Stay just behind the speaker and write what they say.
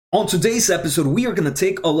On today's episode, we are going to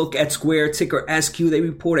take a look at Square, ticker SQ. They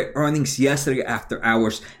reported earnings yesterday after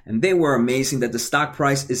hours, and they were amazing that the stock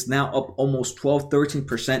price is now up almost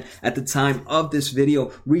 13% at the time of this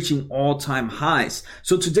video, reaching all-time highs.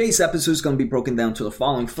 So today's episode is going to be broken down to the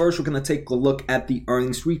following. First, we're going to take a look at the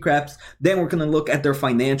earnings recaps. Then we're going to look at their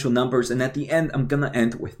financial numbers, and at the end, I'm going to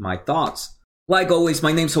end with my thoughts. Like always,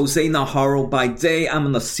 my name's Jose Najarro. By day,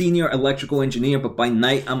 I'm a senior electrical engineer, but by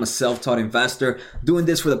night, I'm a self-taught investor. Doing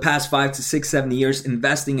this for the past 5 to 6, 7 years,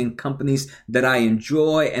 investing in companies that I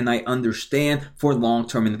enjoy and I understand for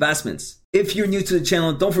long-term investments. If you're new to the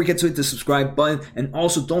channel, don't forget to hit the subscribe button, and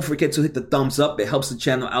also don't forget to hit the thumbs up. It helps the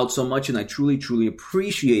channel out so much, and I truly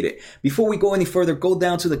appreciate it. Before we go any further, go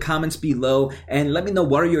down to the comments below and let me know,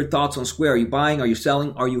 what are your thoughts on Square? Are you buying? Are you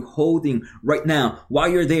selling? Are you holding right now? While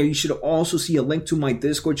you're there, you should also see a link to my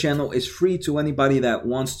Discord channel. It's free to anybody that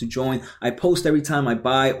wants to join. I post every time I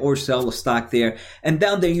buy or sell a stock there. And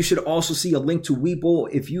down there, you should also see a link to Webull.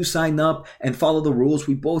 If you sign up and follow the rules,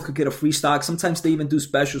 we both could get a free stock. Sometimes they even do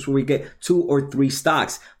specials where we get 2 or 3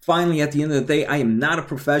 stocks. Finally, at the end of the day, I am not a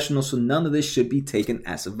professional, so none of this should be taken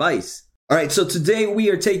as advice. All right, so today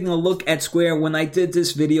we are taking a look at Square. When I did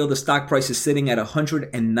this video, the stock price is sitting at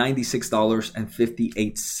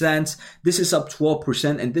 $196.58. This is up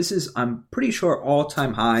 12%, and this is, I'm pretty sure,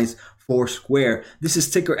 all-time highs for Square. This is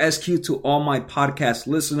ticker SQ to all my podcast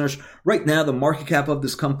listeners. Right now, the market cap of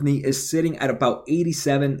this company is sitting at about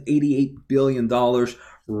 $88 billion.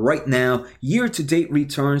 Right now, year-to-date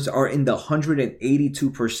returns are in the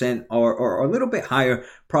 182% or a little bit higher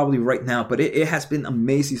probably right now, but it has been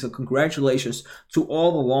amazing. So congratulations to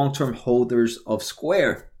all the long-term holders of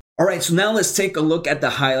Square. All right, so now let's take a look at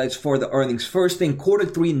the highlights for the earnings. First thing,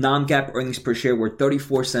 Q3 non-GAAP earnings per share were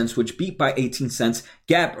 34 cents, which beat by 18 cents.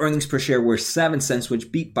 GAAP earnings per share were 7 cents,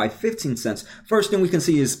 which beat by 15 cents. First thing we can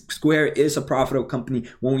see is Square is a profitable company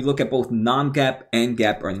when we look at both non-GAAP and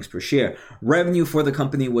GAAP earnings per share. Revenue for the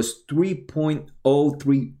company was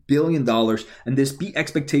 $3.03 billion, and this beat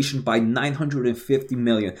expectation by $950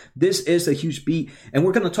 million. This is a huge beat, and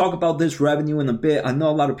we're going to talk about this revenue in a bit. I know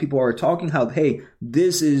a lot of people are talking how, hey,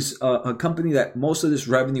 this is a company that most of this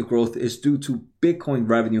revenue growth is due to Bitcoin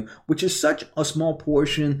revenue, which is such a small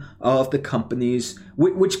portion of the company's,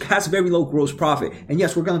 which has very low gross profit. And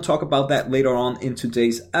yes, we're going to talk about that later on in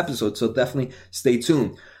today's episode, so definitely stay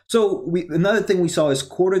tuned. So another thing we saw is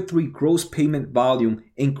Q3 gross payment volume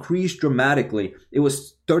increased dramatically. It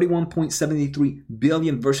was 31.73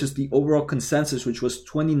 billion versus the overall consensus, which was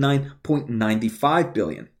 29.95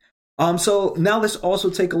 billion. So now let's also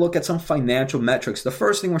take a look at some financial metrics. The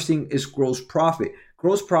first thing we're seeing is gross profit.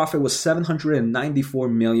 Gross profit was 794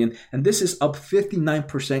 million, and this is up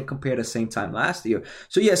 59% compared to the same time last year.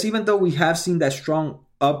 So yes, even though we have seen that strong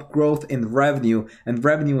up growth in revenue, and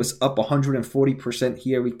revenue is up 140%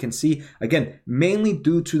 here, we can see, again, mainly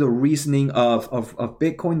due to the reasoning of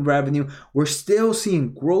Bitcoin revenue, we're still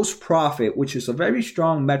seeing gross profit, which is a very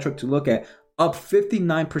strong metric to look at, up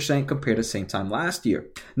 59% compared to the same time last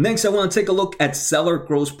year. Next, I want to take a look at seller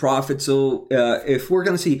gross profit. So if we're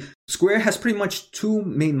going to see, Square has pretty much 2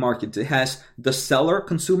 main markets. It has the seller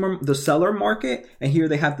market, and here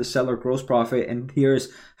they have the seller gross profit. And here's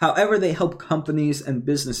however they help companies and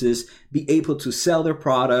businesses be able to sell their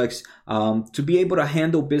products, to be able to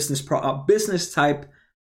handle business type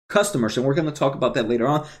customers, and we're going to talk about that later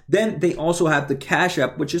on. Then they also have the Cash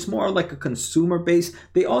App, which is more like a consumer base.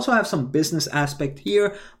 They also have some business aspect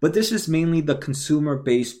here, but this is mainly the consumer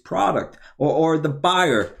based product or the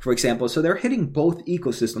buyer, for example. So they're hitting both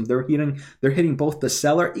ecosystems. They're hitting both the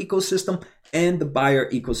seller ecosystem and the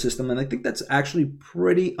buyer ecosystem, and I think that's actually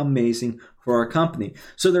pretty amazing for our company.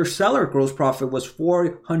 So their seller gross profit was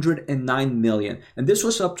 409 million, and this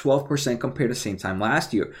was up 12% compared to the same time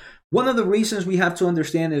last year. One of the reasons we have to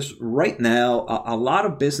understand is right now, a lot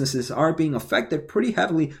of businesses are being affected pretty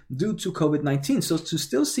heavily due to COVID-19. So to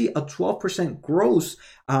still see a 12% growth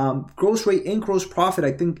rate in gross profit,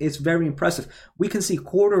 I think it's very impressive. We can see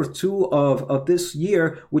Q2 of this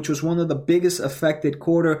year, which was one of the biggest affected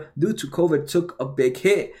quarter due to COVID, took a big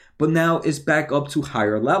hit, but now is back up to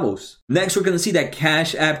higher levels. Next, we're going to see that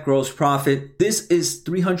Cash App gross profit. This is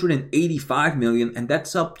 385 million, and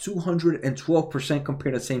that's up 212%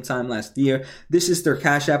 compared to the same time last year. This is their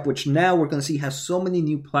Cash App, which now we're going to see has so many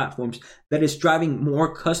new platforms that is driving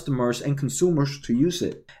more customers and consumers to use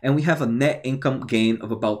it. And we have a net income gain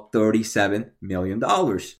of about $37 million.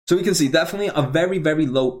 So we can see definitely a very, very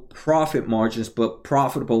low profit margins, but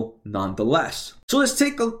profitable nonetheless. So let's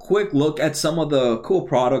take a quick look at some of the cool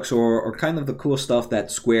products or kind of the cool stuff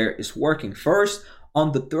that Square is working. First,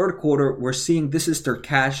 on the third quarter, we're seeing this is their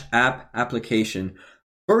Cash App application.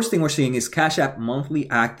 First thing we're seeing is Cash App monthly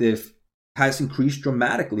active has increased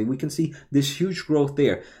dramatically. We can see this huge growth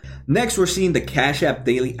there. Next, we're seeing the Cash App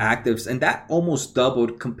daily actives, and that almost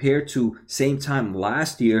doubled compared to same time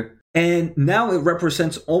last year. And now it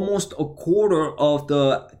represents almost a quarter of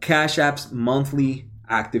the Cash App's monthly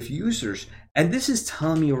active users. And this is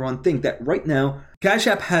telling me one thing, that right now, Cash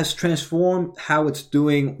App has transformed how it's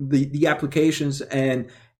doing the applications and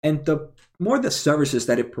the services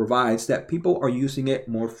that it provides, that people are using it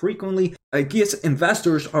more frequently. I guess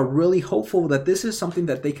investors are really hopeful that this is something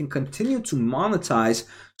that they can continue to monetize.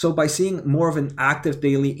 So by seeing more of an active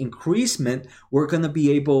daily increasement, we're going to be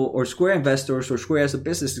able, or Square investors or Square as a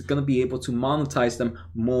business is going to be able to monetize them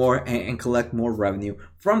more and collect more revenue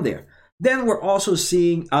from there. Then we're also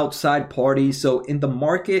seeing outside parties. So in the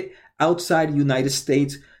market outside United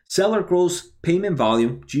States, seller gross payment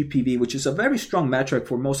volume, GPV, which is a very strong metric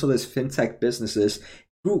for most of these fintech businesses,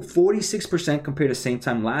 grew 46% compared to the same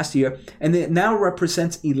time last year, and it now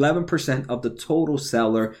represents 11% of the total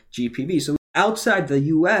seller GPV. So outside the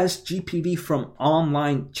US, GPV from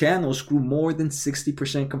online channels grew more than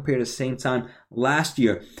 60% compared to the same time last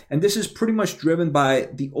year. And this is pretty much driven by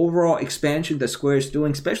the overall expansion that Square is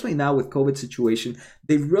doing, especially now with COVID situation.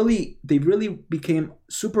 They really became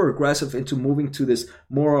super aggressive into moving to this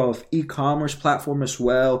more of e-commerce platform as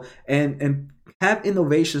well, and have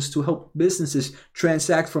innovations to help businesses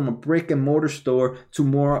transact from a brick and mortar store to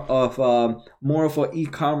more of an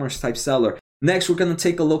e-commerce type seller. Next, we're going to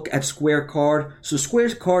take a look at Square Card. So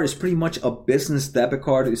Square Card is pretty much a business debit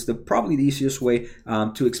card. It's probably the easiest way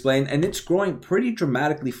to explain. And it's growing pretty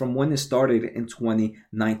dramatically from when it started in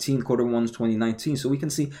 2019, quarter one 2019. So we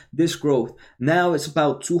can see this growth. Now it's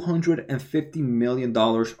about $250 million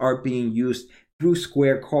are being used through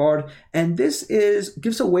Square Card, and this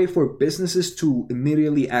gives a way for businesses to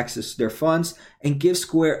immediately access their funds and give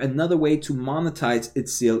Square another way to monetize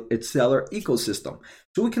its seller ecosystem.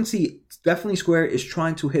 So we can see definitely Square is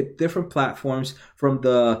trying to hit different platforms, from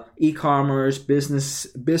the e-commerce, business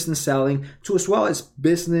selling, to as well as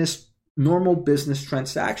normal business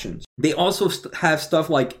transactions. They also have stuff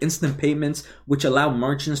like instant payments, which allow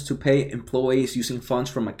merchants to pay employees using funds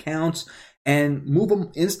from accounts and move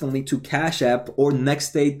them instantly to Cash App or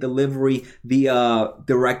next day delivery via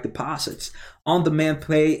direct deposits. On-demand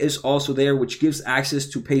pay is also there, which gives access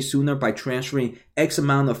to pay sooner by transferring X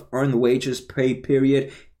amount of earned wages pay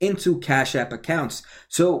period into Cash App accounts.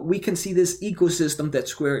 So we can see this ecosystem that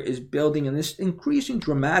Square is building, and it's increasing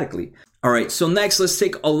dramatically. All right, so next let's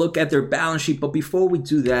take a look at their balance sheet. But before we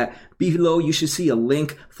do that, below you should see a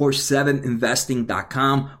link for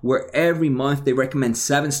 7investing.com, where every month they recommend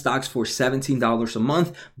 7 stocks for $17 a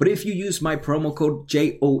month. But if you use my promo code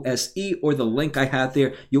JOSE or the link I have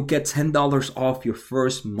there, you'll get $10 off your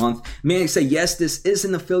first month. May I say, yes, this is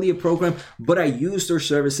an affiliate program, but I use their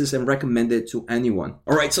services and recommend it to anyone.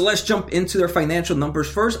 All right, so let's jump into their financial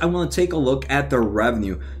numbers. First, I want to take a look at their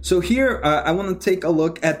revenue. So here, I want to take a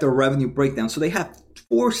look at the revenue breakdown. So they have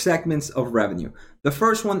 4 segments of revenue. The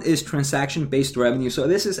first one is transaction-based revenue. So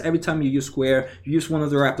this is every time you use Square, you use one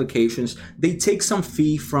of their applications, they take some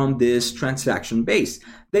fee from this transaction base.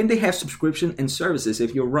 Then they have subscription and services.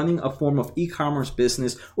 If you're running a form of e-commerce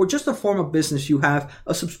business or just a form of business, you have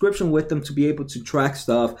a subscription with them to be able to track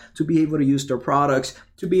stuff, to be able to use their products,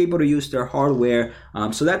 to be able to use their hardware.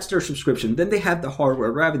 So that's their subscription. Then they have the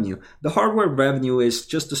hardware revenue. The hardware revenue is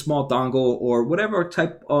just a small dongle or whatever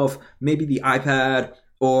type of, maybe the iPad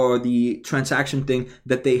or the transaction thing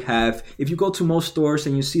that they have. If you go to most stores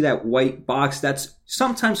and you see that white box, that's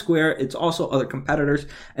sometimes Square, it's also other competitors.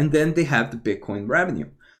 And then they have the Bitcoin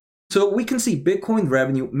revenue. So we can see Bitcoin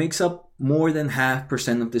revenue makes up more than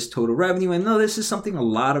 0.5% of this total revenue. And no, this is something a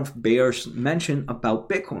lot of bears mention about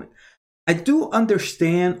Bitcoin. I do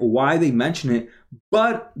understand why they mention it,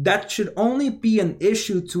 but that should only be an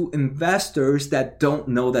issue to investors that don't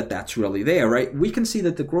know that that's really there, right? We can see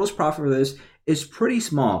that the gross profit of this is pretty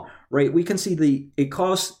small, right? We can see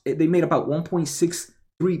they made about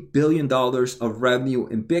 $1.63 billion of revenue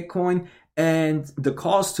in Bitcoin, and the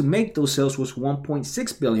cost to make those sales was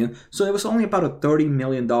 $1.6 billion. So it was only about a $30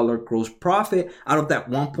 million gross profit out of that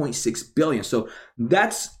 $1.6 billion. So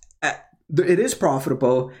it is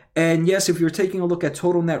profitable. And yes, if you're taking a look at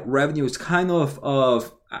total net revenue, it's kind of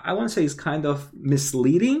I want to say it's kind of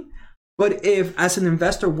misleading. But if, as an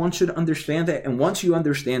investor, one should understand that. And once you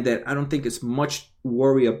understand that, I don't think it's much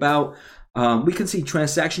worry about. We can see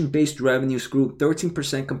transaction-based revenues grew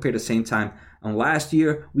 13% compared to the same time last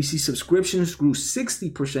year. We see subscriptions grew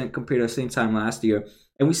 60% compared to the same time last year.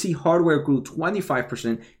 And we see hardware grew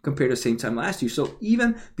 25% compared to the same time last year. So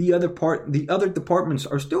even the other departments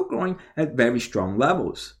are still growing at very strong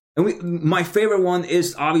levels. And my favorite one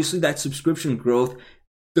is obviously that subscription growth.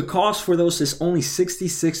 The cost for those is only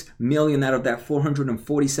 $66 million out of that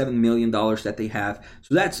 $447 million that they have.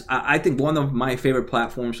 So that's, I think, one of my favorite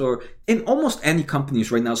platforms, or in almost any companies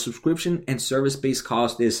right now, subscription and service-based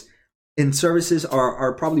cost is, in services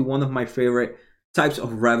are probably one of my favorite types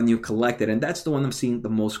of revenue collected. And that's the one I'm seeing the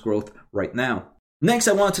most growth right now. Next,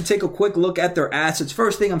 I wanted to take a quick look at their assets.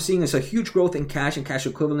 First thing I'm seeing is a huge growth in cash and cash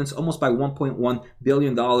equivalents, almost by $1.1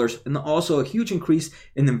 billion. And also a huge increase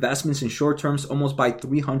in investments in short terms, almost by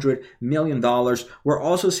 $300 million. We're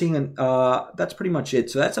also seeing, that's pretty much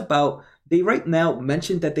it. So that's about, they right now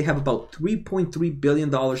mentioned that they have about $3.3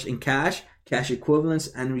 billion in cash equivalents,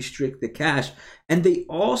 and restricted cash. And they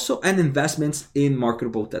also, and investments in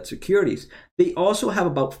marketable debt securities. They also have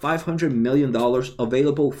about $500 million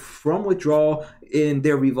available from withdrawal in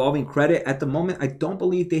their revolving credit. At the moment, I don't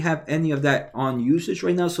believe they have any of that on usage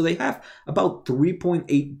right now. So they have about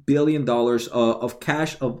 $3.8 billion of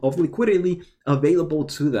cash, of liquidity available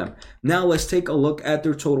to them. Now let's take a look at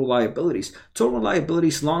their total liabilities. Total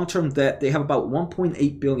liabilities, long-term debt, they have about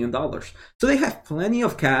 $1.8 billion. So they have plenty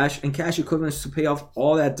of cash and cash equivalents to pay off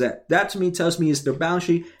all that debt. That to me tells me is their balance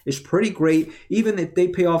sheet is pretty great. Even if they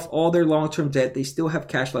pay off all their long-term debt, they still have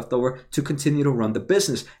cash left over to continue to run the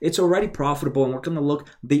business. It's already profitable, and we're going to look.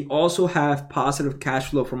 They also have positive cash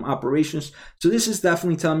flow from operations. So this is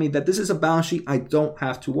definitely telling me that this is a balance sheet I don't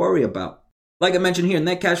have to worry about. Like I mentioned here,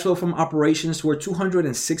 net cash flow from operations were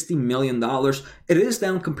 $260 million. It is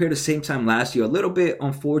down compared to same time last year. A little bit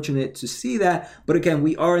unfortunate to see that. But again,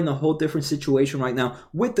 we are in a whole different situation right now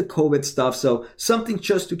with the COVID stuff. So something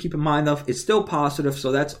just to keep in mind of. It's still positive.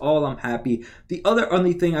 So that's all I'm happy. The other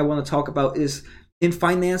only thing I want to talk about is in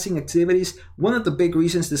financing activities. One of the big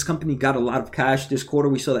reasons this company got a lot of cash this quarter,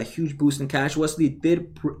 we saw that huge boost in cash, was they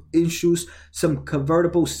did issue some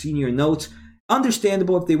convertible senior notes.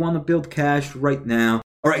 Understandable if they want to build cash right now.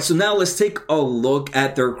 All right, so now let's take a look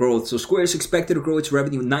at their growth. So Square is expected to grow its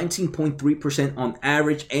revenue 19.3% on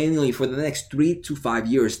average annually for the next 3 to 5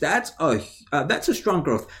 years. That's a strong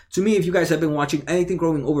growth. To me, if you guys have been watching, anything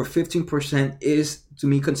growing over 15% is, to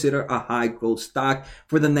me, consider a high growth stock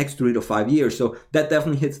for the next 3 to 5 years. So that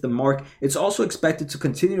definitely hits the mark. It's also expected to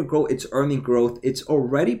continue to grow its earning growth. It's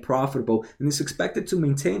already profitable and is expected to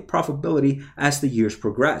maintain profitability as the years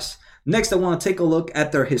progress. Next, I want to take a look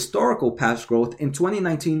at their historical past growth. In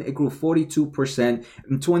 2019, it grew 42%.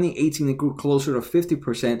 In 2018, it grew closer to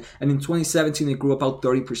 50%. And in 2017, it grew about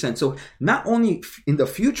 30%. So not only in the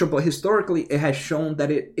future, but historically, it has shown that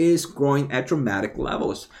it is growing at dramatic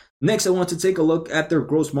levels. Next, I want to take a look at their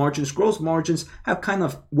gross margins. Gross margins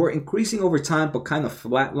were increasing over time, but kind of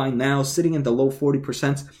flatline now, sitting in the low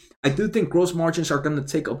 40%. I do think gross margins are going to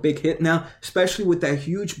take a big hit now, especially with that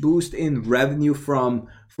huge boost in revenue from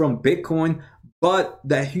Bitcoin. But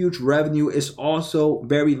that huge revenue is also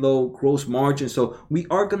very low gross margin. So we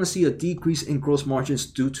are going to see a decrease in gross margins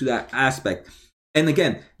due to that aspect. And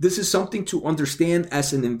again, this is something to understand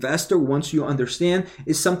as an investor. Once you understand,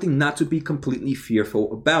 is something not to be completely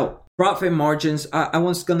fearful about. Profit margins, I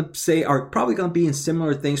was going to say, are probably going to be in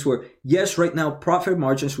similar things where, yes, right now, profit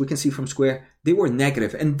margins, we can see from Square, they were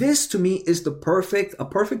negative. And this, to me, is a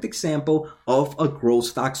perfect example of a growth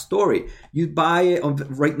stock story. You buy it,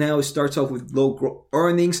 right now, it starts off with low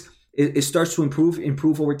earnings. It starts to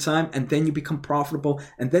improve over time, and then you become profitable,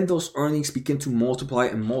 and then those earnings begin to multiply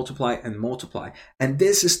and multiply and multiply. And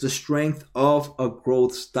this is the strength of a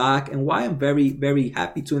growth stock and why I'm very, very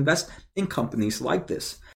happy to invest in companies like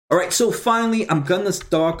this. All right, so finally, I'm going to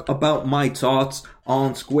talk about my thoughts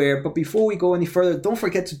on Square. But before we go any further, don't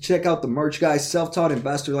forget to check out the merch, guys. Self-taught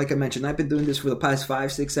investor, like I mentioned, I've been doing this for the past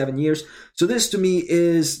 5, 6, 7 years. So this, to me,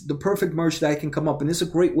 is the perfect merch that I can come up. And it's a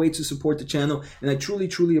great way to support the channel. And I truly,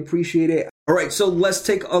 truly appreciate it. All right, so let's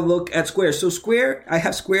take a look at Square. So Square, I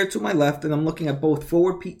have Square to my left, and I'm looking at both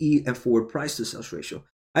forward PE and forward price to sales ratio.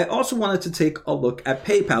 I also wanted to take a look at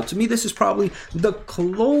PayPal. To me, this is probably the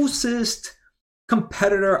closest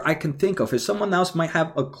competitor I can think of. If someone else might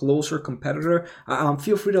have a closer competitor,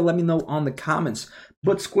 feel free to let me know on the comments.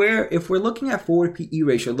 But Square, if we're looking at forward PE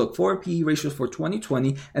ratio, look, forward PE ratio for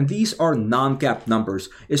 2020, and these are non-GAAP numbers,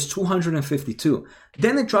 is 252.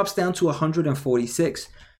 Then it drops down to 146.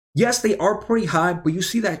 Yes, they are pretty high, but you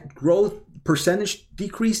see that growth percentage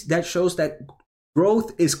decrease. That shows that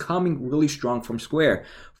growth is coming really strong from Square.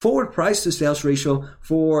 Forward price to sales ratio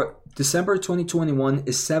for December 2021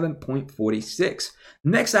 is 7.46.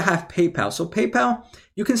 Next, I have PayPal. So PayPal,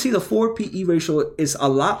 you can see the forward PE ratio is a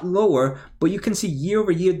lot lower, but you can see year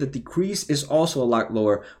over year, the decrease is also a lot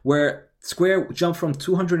lower, where Square jumped from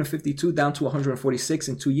 252 down to 146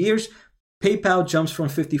 in 2 years. PayPal jumps from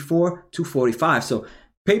 54 to 45. So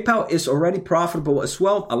PayPal is already profitable as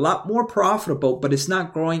well, a lot more profitable, but it's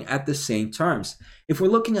not growing at the same terms. If we're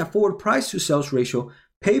looking at forward price to sales ratio,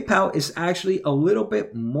 PayPal is actually a little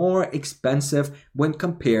bit more expensive when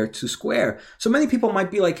compared to Square. So many people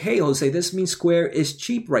might be like, hey, Jose, this means Square is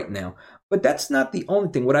cheap right now. But that's not the only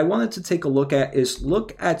thing. What I wanted to take a look at is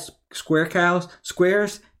look at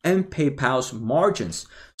Square's and PayPal's margins.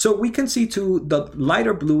 So we can see too, the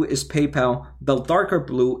lighter blue is PayPal, the darker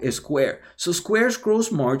blue is Square. So Square's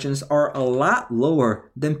gross margins are a lot lower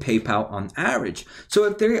than PayPal on average. So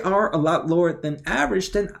if they are a lot lower than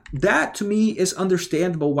average, then that to me is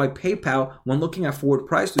understandable why PayPal, when looking at forward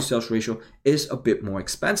price to sales ratio, is a bit more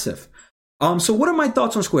expensive. So what are my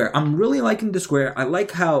thoughts on Square? I'm really liking the Square. I like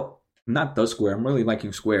how, not the Square, I'm really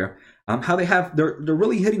liking Square. How they're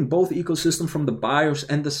really hitting both ecosystem from the buyers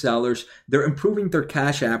and the sellers. They're improving their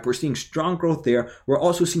Cash App. We're seeing strong growth there. We're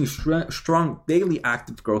also seeing strong daily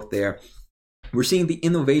active growth there. We're seeing the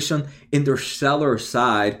innovation in their seller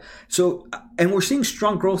side. So, and we're seeing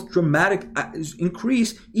strong growth, dramatic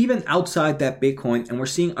increase even outside that Bitcoin. And we're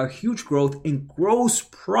seeing a huge growth in gross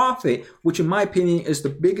profit, which in my opinion is the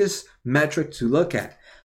biggest metric to look at.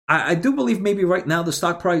 I do believe maybe right now the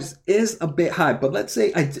stock price is a bit high, but let's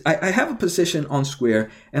say I have a position on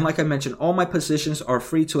Square. And like I mentioned, all my positions are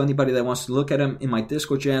free to anybody that wants to look at them in my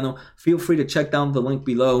Discord channel. Feel free to check down the link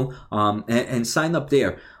below and sign up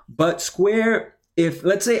there. But Square, if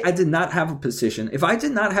let's say I did not have a position,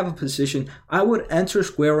 I would enter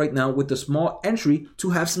Square right now with a small entry to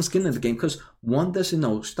have some skin in the game because one doesn't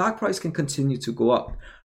know. Stock price can continue to go up.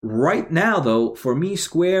 Right now, though, for me,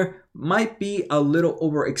 Square might be a little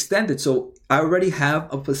overextended. So I already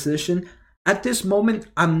have a position. At this moment,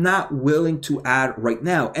 I'm not willing to add right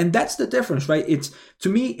now. And that's the difference, right? To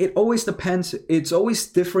me, it always depends. It's always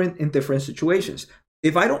different in different situations.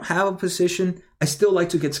 If I don't have a position, I still like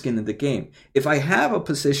to get skin in the game. If I have a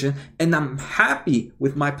position and I'm happy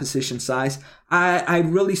with my position size, I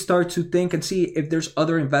really start to think and see if there's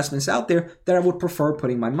other investments out there that I would prefer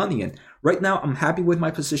putting my money in. Right now, I'm happy with my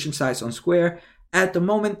position size on Square. At the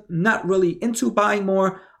moment, not really into buying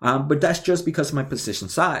more, but that's just because of my position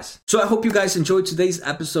size. So I hope you guys enjoyed today's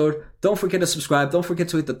episode. Don't forget to subscribe. Don't forget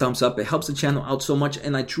to hit the thumbs up. It helps the channel out so much,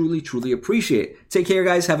 and I truly, truly appreciate it. Take care,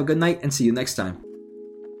 guys. Have a good night, and see you next time.